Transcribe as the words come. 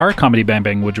Our Comedy Bang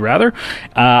Bang Would You Rather.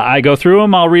 I go through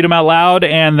them, I'll read them out loud,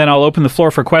 and then I'll open the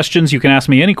floor for questions. You can ask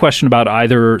me any question about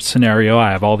either scenario. I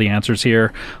have all the answers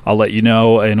here. I'll let you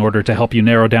know in order to help you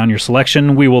narrow down your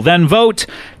selection. We will then vote,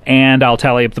 and I'll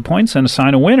tally up the points and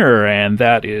assign a winner, and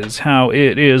that is how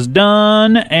it is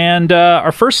done. And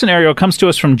our first scenario comes to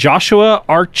us from Joshua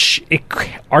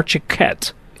Archiquette.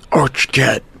 Archiquette.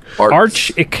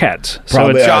 So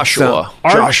it's Joshua.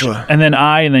 Joshua. And then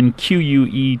I, and then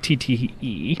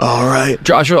Quette. All right.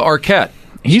 Joshua Arquette.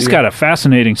 He's got a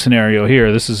fascinating scenario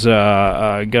here. This is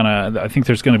I think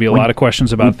there's gonna be a lot of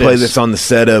questions about We play this on the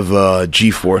set of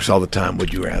G-Force all the time.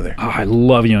 Would you rather? Oh, I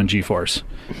love you on G-Force.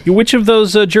 Which of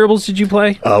those gerbils did you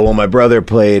play? Well, my brother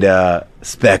played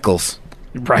Speckles.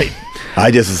 Right.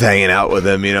 I just was hanging out with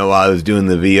him, while I was doing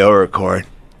the VO record.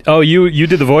 Oh, you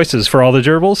did the voices for all the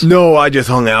gerbils? No, I just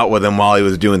hung out with him while he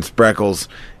was doing Speckles.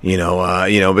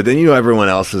 But then everyone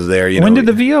else is there. When did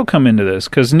the VO come into this?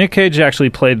 Because Nick Cage actually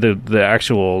played the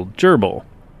actual gerbil.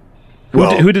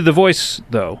 Who did the voice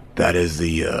though? That is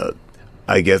the.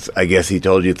 I guess he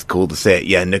told you it's cool to say it.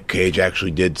 Yeah, Nick Cage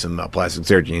actually did some plastic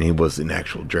surgery, and he was an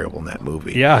actual gerbil in that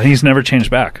movie. Yeah, he's never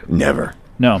changed back. Never.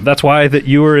 No, that's why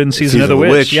you were in Season of the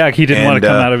Witch. Yeah, he didn't want to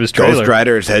come out of his trailer. Ghost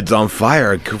Rider, his head's on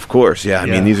fire, of course. Yeah, I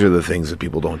mean, these are the things that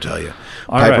people don't tell you.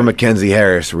 Piper Mackenzie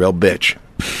Harris, real bitch.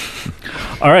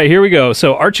 All right, here we go.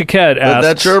 So Archiquette asks...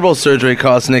 That gerbil surgery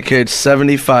cost Nick Cage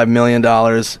 $75 million.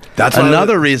 That's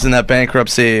another reason that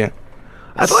bankruptcy...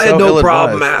 I had no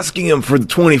problem asking him for the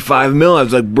 $25 million. I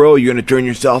was like, bro, you're going to turn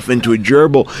yourself into a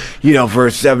gerbil,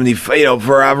 for 70,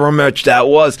 for however much that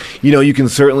was. You can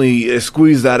certainly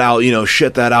squeeze that out,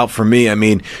 shit that out for me. I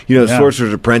mean,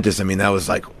 Sorcerer's Apprentice, that was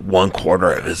like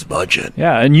 1/4 of his budget.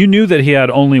 Yeah, and you knew that he had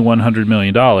only $100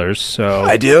 million, so...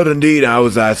 I did indeed. I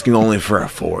was asking only for a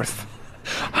fourth.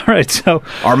 All right, so...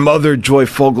 Our mother, Joy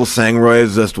Fogelsang,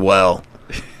 raised us well.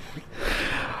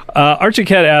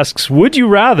 Archiquette asks, would you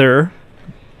rather...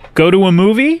 go to a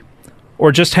movie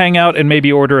or just hang out and maybe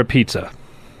order a pizza?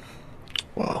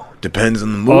 Well, depends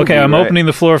on the movie. Okay, I'm opening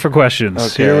the floor for questions.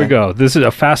 Okay. Here we go. This is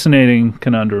a fascinating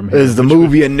conundrum here. Is the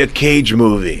movie a Nick Cage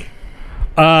movie?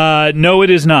 No, it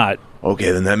is not.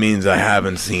 Okay, then that means I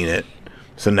haven't seen it.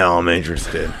 So now I'm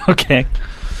interested. Okay.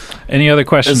 Any other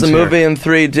questions? Is the movie in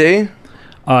 3D?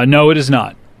 No, it is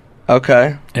not.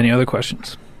 Okay. Any other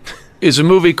questions? Is the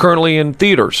movie currently in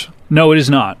theaters? No, it is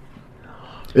not.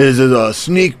 Is it a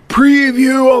sneak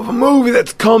preview of a movie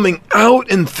that's coming out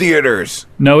in theaters?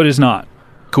 No, it is not.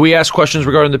 Can we ask questions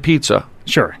regarding the pizza?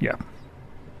 Sure, yeah.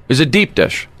 Is it deep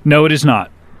dish? No, it is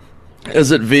not.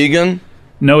 Is it vegan?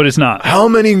 No, it is not. How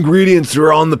many ingredients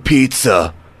are on the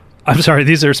pizza? I'm sorry,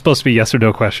 these are supposed to be yes or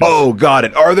no questions. Oh, got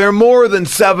it. Are there more than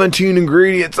 17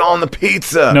 ingredients on the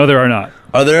pizza? No, there are not.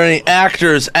 Are there any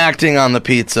actors acting on the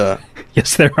pizza?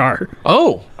 Yes, there are.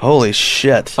 Oh. Holy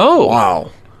shit. Oh.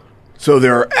 Wow. So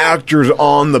there are actors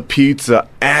on the pizza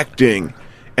acting,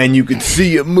 and you could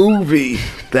see a movie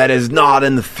that is not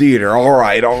in the theater. All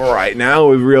right. Now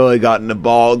we've really gotten a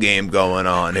ball game going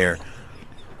on here.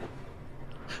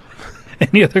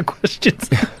 Any other questions?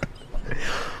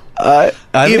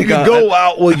 If you go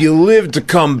out, will you live to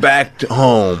come back to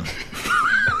home?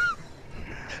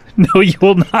 No, you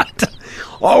will not.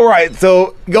 All right,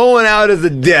 so going out as a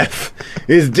death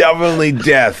is definitely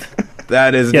death.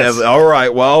 That is Yes. definitely... All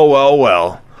right, well.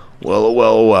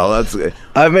 That's good.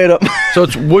 I've made up... So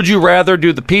it's would you rather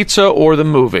do the pizza or the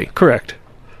movie? Correct.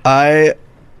 I'm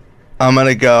going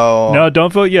to go... No,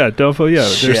 don't vote yet. Don't vote yet.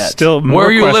 Shit. There's still more Where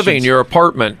are you questions. living? Your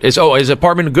apartment. Is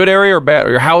apartment a good area or bad?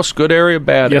 Or your house good area,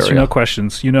 bad Yes area? or no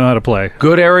questions. You know how to play.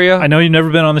 Good area? I know you've never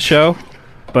been on the show,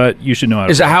 but you should know how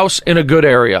to Is play. a house in a good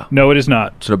area? No, it is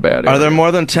not. It's a bad area. Are there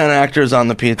more than 10 actors on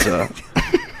the pizza?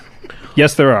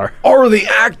 Yes, there are. Are the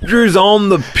actors on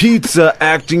the pizza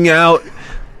acting out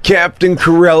Captain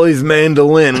Corelli's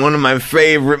Mandolin, one of my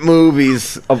favorite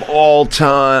movies of all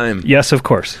time? Yes, of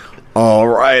course. All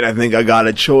right, I think I got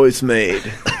a choice made.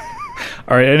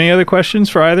 All right, any other questions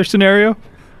for either scenario?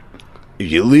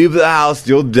 If you leave the house,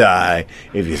 you'll die.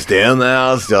 If you stay in the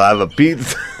house, you'll have a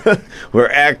pizza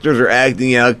where actors are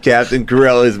acting out Captain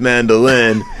Corelli's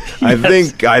Mandolin. Yes.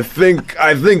 I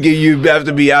think you have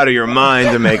to be out of your mind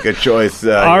to make a choice.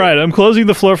 All right, I'm closing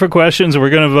the floor for questions.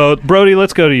 We're going to vote. Brody,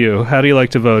 let's go to you. How do you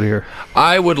like to vote here?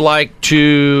 I would like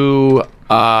to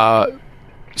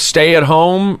stay at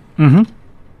home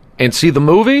and see the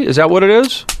movie. Is that what it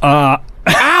is?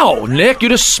 Ow, Nick, you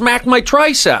just smacked my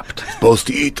tricep. Supposed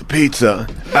to eat the pizza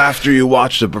after you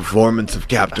watch the performance of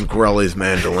Captain Corelli's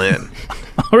Mandolin.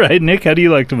 All right, Nick, how do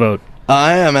you like to vote?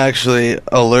 I am actually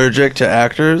allergic to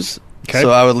actors, Okay.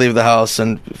 So I would leave the house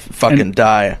and fucking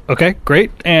die. Okay,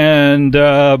 great. And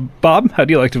Bob, how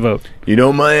do you like to vote? You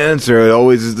know my answer. It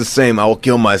always is the same. I will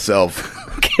kill myself.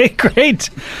 Okay, great.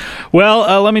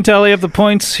 Well, let me tally up the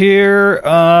points here.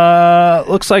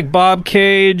 Looks like Bob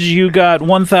Cage, you got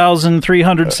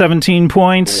 1,317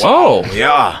 points. Whoa.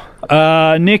 Yeah.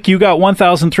 Nick, you got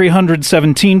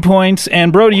 1,317 points.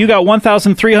 And Brody, you got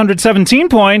 1,317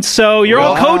 points. So you're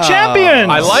all co-champions.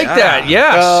 I like that.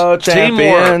 Yes. Co-champions.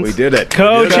 Teamwork. We did it.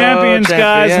 Co-champions,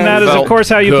 guys. And that is, of course,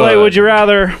 how you play Would You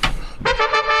Rather.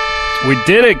 We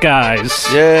did it,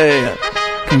 guys. Yay.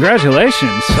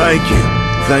 Congratulations. Thank you.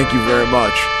 Thank you very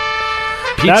much.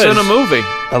 Pizza That in a is- movie.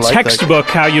 I like Textbook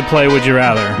how you play Would You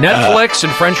Rather. Netflix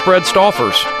and French bread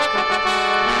Stoffers.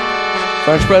 that.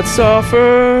 French bread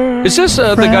stuffer. Is this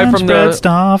the guy from the?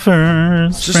 Stoffers.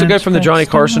 Is this the guy from the Johnny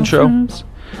Carson show? Who's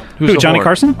Who, the Johnny horn?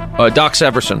 Carson? Doc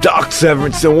Severinsen. Doc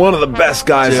Severinsen, one of the best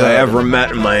guys I ever met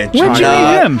in my entire Where'd you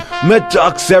life. meet him? Met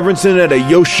Doc Severinsen at a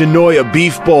Yoshinoya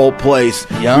beef bowl place.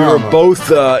 Yum. We were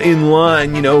both in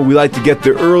line. You know, we like to get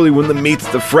there early when the meat's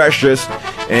the freshest.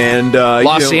 And La you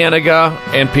know, Cienega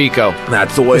and Pico.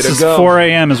 that's the way This to is go. 4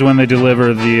 a.m. is when they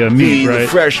deliver the meat, the right?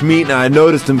 fresh meat, and I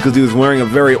noticed him because he was wearing a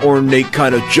very ornate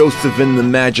kind of Joseph in the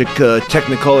Magic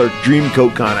Technicolor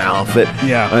Dreamcoat kind of outfit.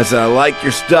 Yeah. And I said, I like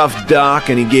your stuff, Doc,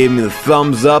 and he gave me the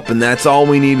thumbs up, and that's all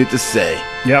we needed to say.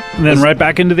 Yep. And then right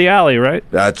back into the alley, right?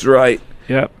 That's right.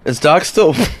 Yep. Is Doc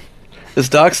still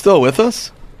with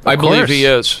us? I believe course. he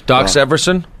is. Doc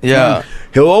Severinsen. Yeah.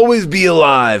 He'll always be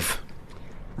alive.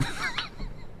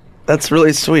 That's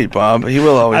really sweet, Bob. He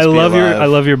will always I be love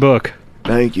alive. your book.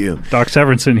 Thank you. Doc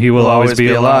Severinsen, he will always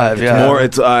be alive. Yeah.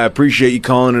 I appreciate you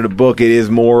calling it a book. It is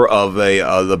more of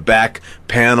the back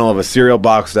panel of a cereal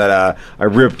box that I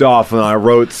ripped off and I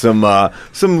wrote some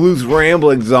loose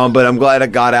ramblings on. But I'm glad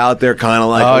it got out there, kind of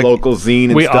like a local zine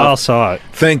and We stuff. all saw it.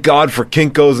 Thank God for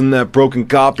Kinko's and that broken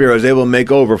copy. I was able to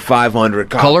make over 500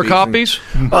 copies. Color copies?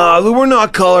 They were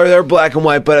not color; they're black and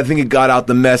white. But I think it got out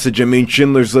the message. I mean,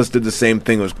 Schindler's List did the same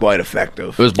thing. It was quite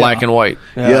effective. It was black and white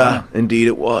Yeah, indeed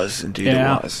it was. Indeed it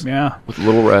was. Yeah. with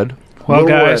Little Red. Well,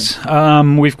 Little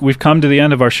guys, we've come to the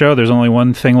end of our show. There's only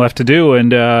one thing left to do,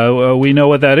 and we know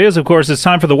what that is. Of course, it's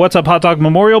time for the What's Up Hot Dog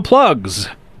Memorial Plugs.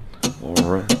 All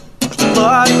right.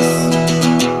 Plug.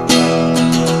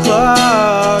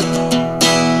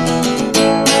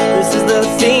 This is the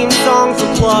theme song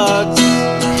for plugs.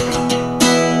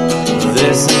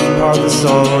 This is the part of the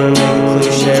song where we make a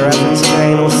cliche reference to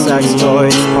anal sex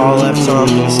toys. Paul F.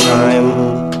 Tompkins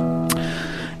time.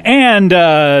 And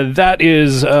that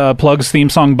is Plug's theme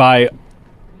song by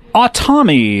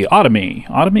Automy,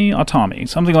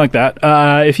 something like that.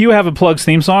 If you have a Plug's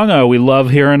theme song, we love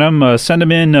hearing them. Send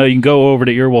them in. You can go over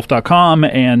to earwolf.com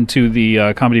and to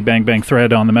the Comedy Bang Bang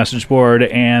thread on the message board,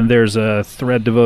 and there's a thread devoted